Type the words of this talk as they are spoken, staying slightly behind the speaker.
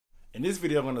In this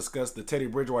video, I'm going to discuss the Teddy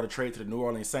Bridgewater trade to the New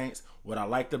Orleans Saints, what I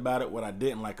liked about it, what I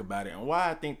didn't like about it, and why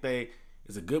I think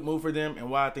it's a good move for them, and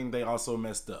why I think they also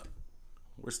messed up.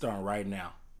 We're starting right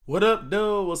now. What up,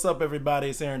 dude? What's up,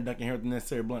 everybody? It's Aaron Duncan here with the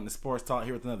Necessary Blunt and Sports Talk,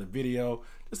 here with another video.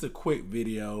 Just a quick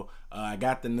video. I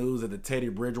got the news of the Teddy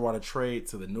Bridgewater trade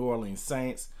to the New Orleans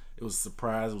Saints. It was a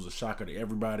surprise. It was a shocker to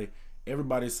everybody.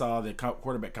 Everybody saw the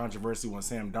quarterback controversy when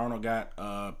Sam Darnold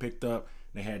got picked up.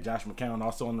 They had Josh McCown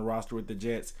also on the roster with the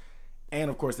Jets. And,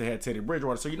 of course, they had Teddy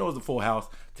Bridgewater. So, you know, it was a full house.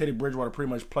 Teddy Bridgewater pretty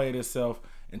much played himself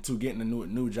into getting a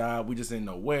new job. We just didn't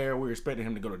know where. We were expecting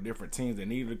him to go to different teams that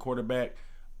needed a quarterback.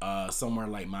 Somewhere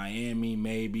like Miami,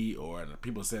 maybe, or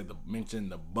people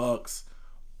mentioned the Bucks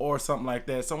or something like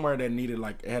that. Somewhere that needed,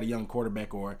 like, had a young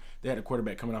quarterback, or they had a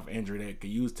quarterback coming off injury that could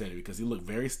use Teddy because he looked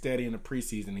very steady in the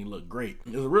preseason. He looked great.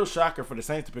 It was a real shocker for the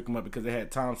Saints to pick him up because they had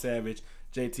Tom Savage,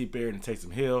 JT Barrett, and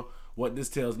Taysom Hill. What this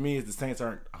tells me is the Saints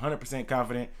aren't 100%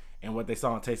 confident in what they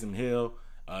saw in Taysom Hill.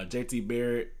 JT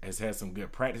Barrett has had some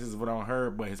good practices, is what I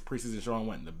heard, but his preseason showing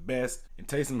wasn't the best. And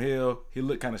Taysom Hill, he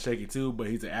looked kind of shaky too, but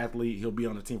he's an athlete. He'll be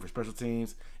on the team for special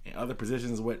teams and other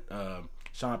positions, is what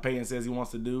Sean Payton says he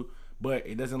wants to do. But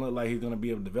it doesn't look like he's going to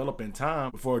be able to develop in time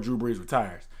before Drew Brees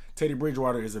retires. Teddy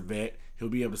Bridgewater is a vet. He'll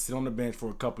be able to sit on the bench for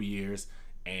a couple years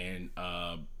and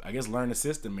I guess learn the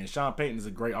system. And Sean Payton is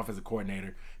a great offensive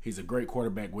coordinator. He's a great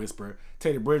quarterback whisperer.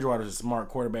 Teddy Bridgewater is a smart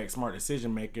quarterback, smart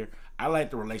decision maker. I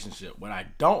like the relationship. What I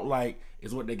don't like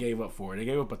is what they gave up for. They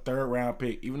gave up a third-round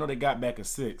pick, even though they got back a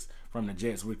 6th from the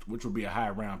Jets, which would be a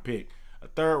high-round pick. A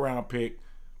third-round pick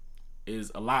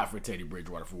is a lot for Teddy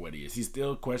Bridgewater for what he is. He's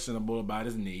still questionable about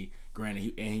his knee.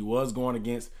 Granted, he was going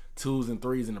against 2s and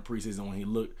 3s in the preseason when he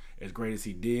looked as great as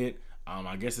he did.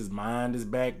 I guess his mind is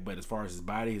back, but as far as his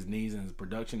body, his knees, and his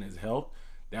production, his health,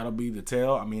 that'll be the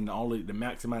tell. I mean, the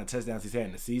max amount of touchdowns he's had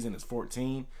in the season is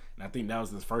 14, and I think that was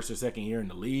his first or second year in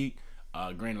the league.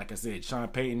 Granted, like I said, Sean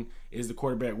Payton is the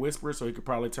quarterback whisperer, so he could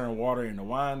probably turn water into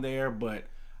wine there, but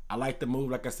I like the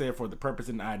move, like I said, for the purpose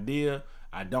and the idea.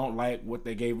 I don't like what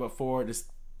they gave up for it.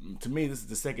 To me, this is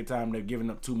the second time they've given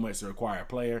up too much to acquire a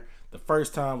player. The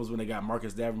first time was when they got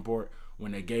Marcus Davenport,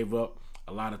 when they gave up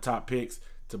a lot of top picks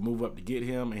to move up to get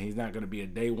him, and he's not going to be a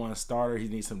day one starter. He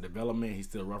needs some development. He's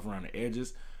still rough around the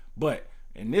edges. But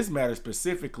in this matter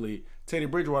specifically, Teddy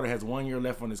Bridgewater has 1 year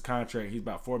left on his contract. He's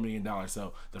about $4 million.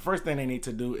 So the first thing they need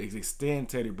to do is extend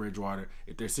Teddy Bridgewater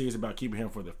if they're serious about keeping him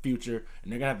for the future. And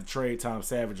they're going to have to trade Tom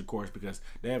Savage, of course, because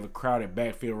they have a crowded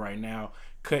backfield right now.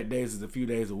 Cut days is a few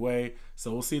days away.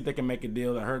 So we'll see if they can make a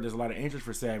deal. I heard there's a lot of interest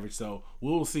for Savage, so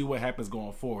we'll see what happens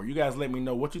going forward. You guys let me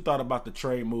know what you thought about the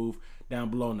trade move down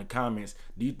below in the comments.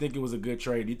 Do you think it was a good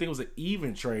trade? Do you think it was an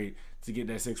even trade to get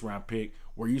that 6th-round pick?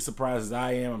 Were you surprised as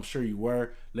I am? I'm sure you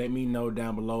were. Let me know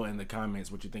down below in the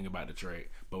comments what you think about the trade.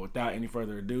 But without any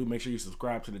further ado, make sure you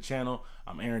subscribe to the channel.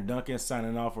 I'm Aaron Duncan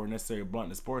signing off for Necessary Blunt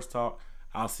and Sports Talk.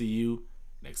 I'll see you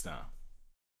next time.